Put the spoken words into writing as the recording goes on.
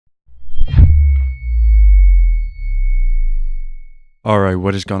Alright,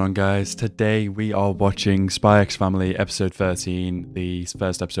 what is going on, guys? Today we are watching Spy X Family episode 13, the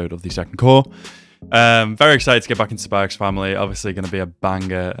first episode of the second core. Very excited to get back into Spy X Family. Obviously going to be a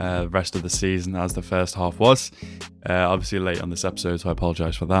banger rest of the season as the first half was. Obviously late on this episode, so I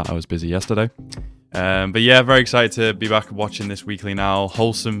apologise for that. I was busy yesterday. But yeah, very excited to be back watching this weekly now.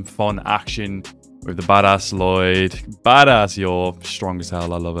 Wholesome, fun action with the badass Lloyd. Badass Yor, strong as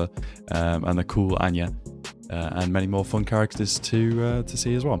hell, I love her. And the cool Anya. And many more fun characters to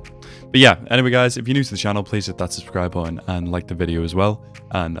see as well. But yeah, anyway guys, if you're new to the channel, please hit that subscribe button and like the video as well.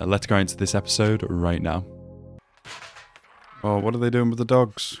 And let's go into this episode right now. Oh, what are they doing with the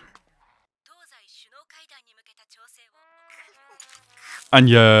dogs?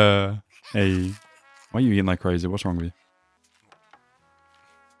 Anya! Hey. Why are you eating like crazy? What's wrong with you?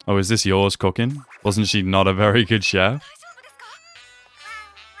 Oh, is this yours cooking? Wasn't she not a very good chef?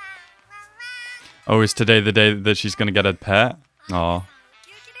 Oh, is today the day that she's gonna get a pet? Aw.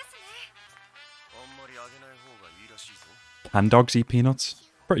 Can dogs eat peanuts?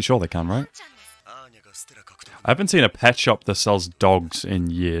 Pretty sure they can, right? I haven't seen a pet shop that sells dogs in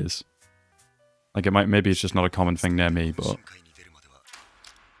years. Like, maybe it's just not a common thing near me, but...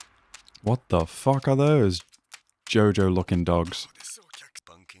 What the fuck are those JoJo-looking dogs?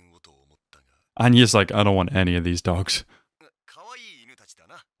 Anya's like, I don't want any of these dogs.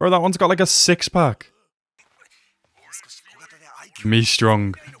 Bro, that one's got like a six-pack. Me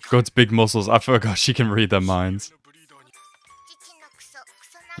strong. God's big muscles. I forgot she can read their minds.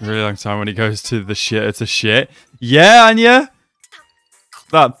 Really long time when he goes to the shit. It's a shit. Yeah, Anya?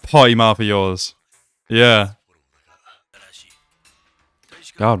 That potty mouth of yours. Yeah.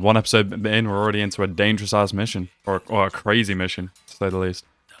 God, one episode in, we're already into a dangerous-ass mission. Or a crazy mission, to say the least.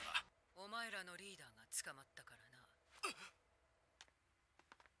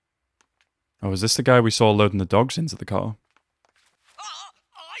 Oh, is this the guy we saw loading the dogs into the car?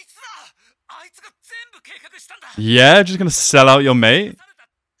 Yeah, just gonna sell out your mate?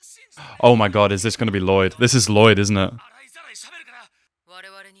 Oh my god, is this gonna be Lloyd? This is Lloyd, isn't it?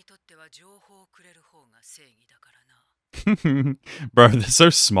 Bro, they're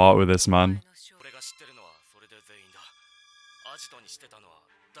so smart with this, man.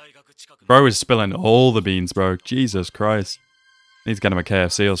 Bro is spilling all the beans, bro. Jesus Christ. Need to get him a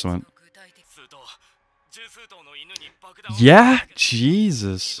KFC or something. Yeah?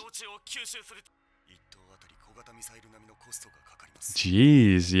 Jesus.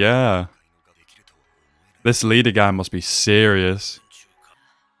 Jeez, yeah. This leader guy must be serious.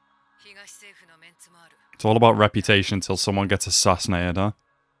 It's all about reputation until someone gets assassinated, huh?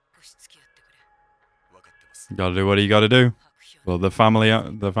 You gotta do what you gotta do. Well, the family are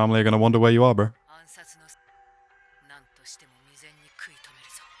gonna wonder where you are, bro.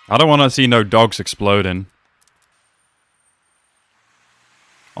 I don't want to see no dogs exploding.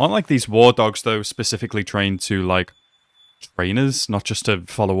 Aren't like these war dogs though specifically trained to like trainers, not just to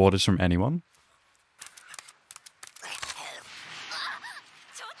follow orders from anyone?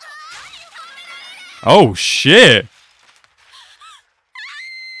 Oh shit!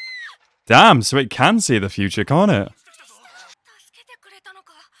 Damn, so it can see the future, can't it?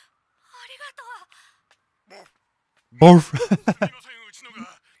 Borf.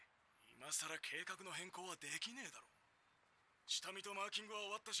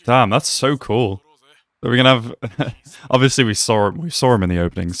 Damn, that's so cool. We're gonna have... Obviously, we saw him in the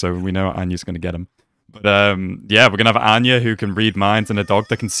opening, so we know Anya's gonna get him. But, yeah, we're gonna have Anya who can read minds and a dog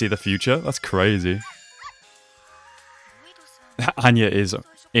that can see the future. That's crazy. Anya is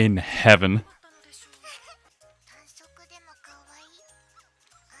in heaven.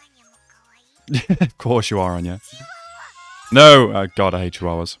 Of course you are, Anya. No! God, I hate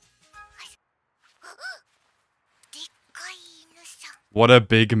chihuahuas. What a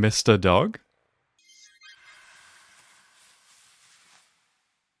big Mr. Dog.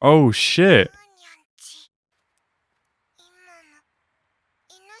 Oh, shit.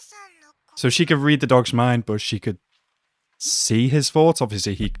 So she could read the dog's mind, but she could see his thoughts?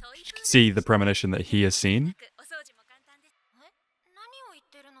 Obviously, he could see the premonition that he has seen.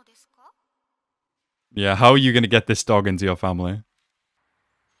 Yeah, how are you going to get this dog into your family?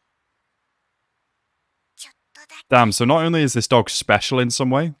 Damn, so not only is this dog special in some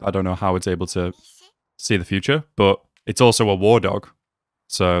way, I don't know how it's able to see the future, but it's also a war dog.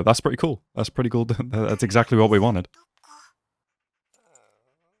 So that's pretty cool. That's pretty cool. That's exactly what we wanted.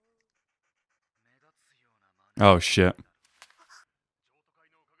 Oh, shit.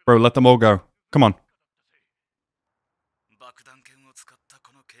 Bro, let them all go. Come on.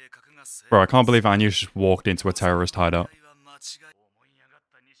 Bro, I can't believe Anya just walked into a terrorist hideout.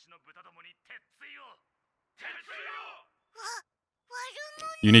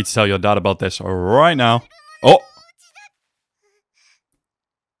 You need to tell your dad about this right now. Oh!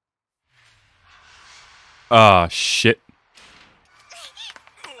 Ah, shit.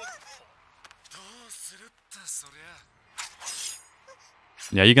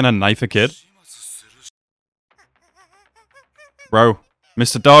 Yeah, you're gonna knife a kid? Bro.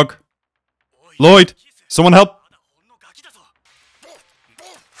 Mr. Dog. Lloyd! Someone help!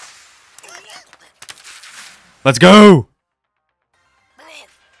 Let's go!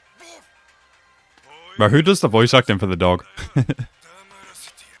 Bro, who does the voice acting for the dog?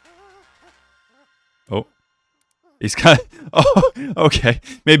 Oh. He's kind of... Oh, okay.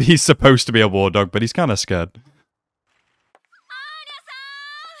 Maybe he's supposed to be a war dog, but he's kind of scared.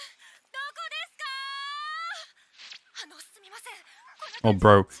 Oh,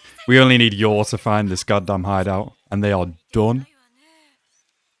 bro. We only need Yor to find this goddamn hideout, and they are done.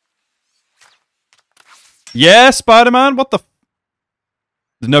 Yeah, Spider-Man? What the f...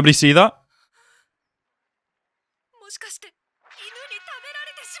 Did nobody see that?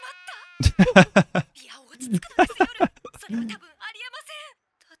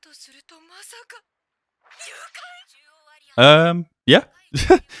 Yeah.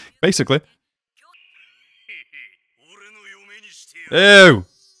 Basically. Ew!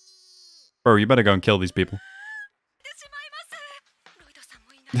 Bro, you better go and kill these people.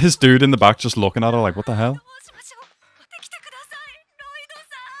 This dude in the back just looking at her like, what the hell?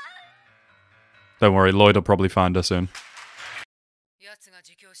 Don't worry, Lloyd will probably find her soon.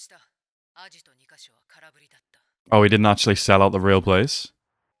 Oh, he didn't actually sell out the real place?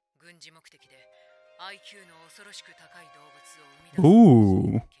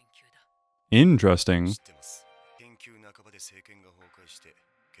 Ooh. Interesting.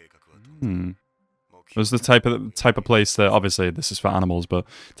 It was the type of place that, obviously this is for animals, but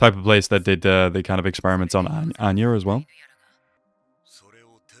type of place that did the kind of experiments on Anya as well.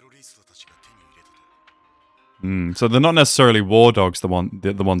 So they're not necessarily war dogs, the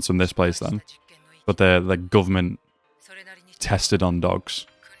ones from this place then, but they're like government tested on dogs.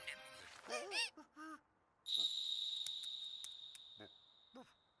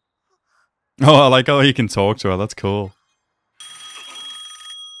 Oh, I like how he can talk to her. That's cool.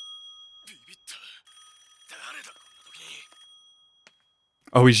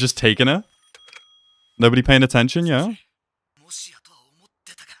 Oh, he's just taking her? Nobody paying attention, yeah?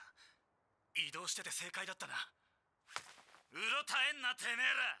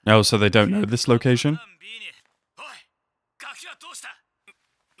 Oh, so they don't know this location?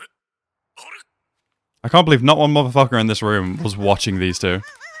 I can't believe not one motherfucker in this room was watching these two.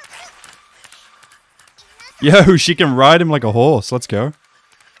 Yo, she can ride him like a horse. Let's go.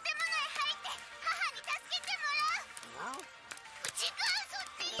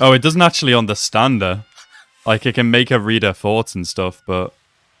 Oh, it doesn't actually understand her. Like, it can make her read her thoughts and stuff, but...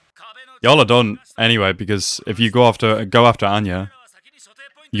 Y'all are done anyway, because if you go after Anya,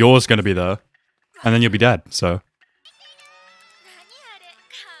 Yor's gonna be there, and then you'll be dead, so...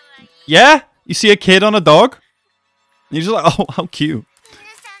 Yeah? You see a kid on a dog? And you're just like, oh, how cute.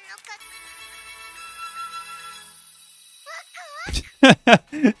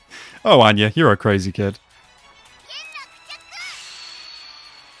 Oh, Anya, you're a crazy kid.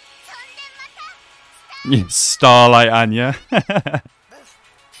 Starlight Anya.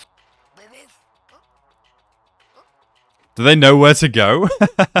 Do they know where to go?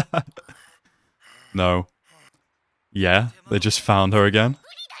 No. Yeah, they just found her again.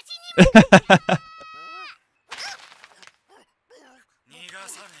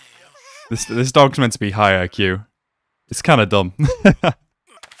 This dog's meant to be high IQ. It's kind of dumb.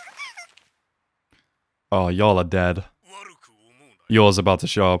 Oh, y'all are dead. Yours about to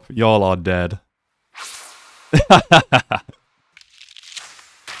show up. Y'all are dead.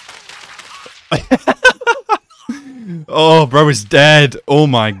 Oh, bro is dead. Oh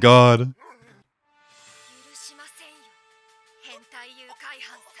my god.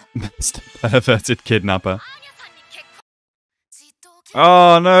 Mr. Perverted Kidnapper.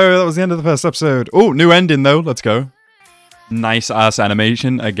 Oh no, that was the end of the first episode. Oh, new ending though. Let's go. Nice ass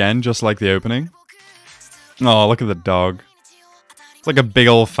animation again, just like the opening. Oh, look at the dog. It's like a big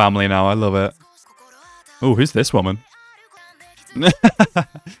old family now. I love it. Oh, who's this woman?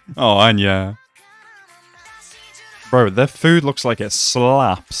 Oh, Anya. Bro, their food looks like it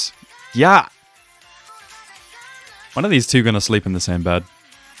slaps. Yeah. When are these two gonna sleep in the same bed?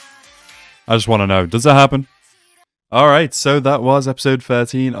 I just want to know. Does that happen? Alright, so that was episode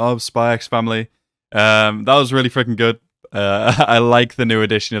 13 of Spy X Family. That was really freaking good. I like the new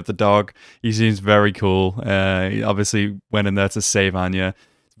addition of the dog. He seems very cool. He obviously went in there to save Anya.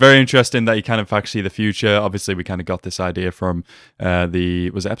 very interesting that you kind of in fact see the future. Obviously, we kind of got this idea from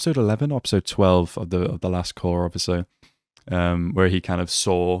was it episode 11 or episode 12 of the last core, obviously, where he kind of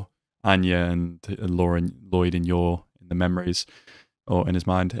saw Anya and Lloyd in the memories or in his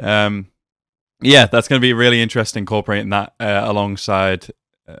mind. Yeah, that's going to be really interesting incorporating that alongside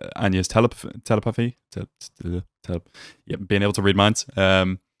Anya's telepathy, being able to read minds.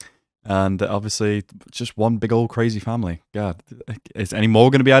 And obviously, just one big old crazy family. God, is any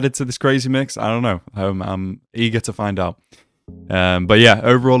more going to be added to this crazy mix? I don't know. I'm eager to find out. But yeah,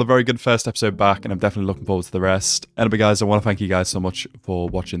 overall, a very good first episode back, and I'm definitely looking forward to the rest. Anyway, guys, I want to thank you guys so much for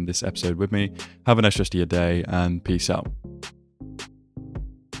watching this episode with me. Have a nice rest of your day, and peace out.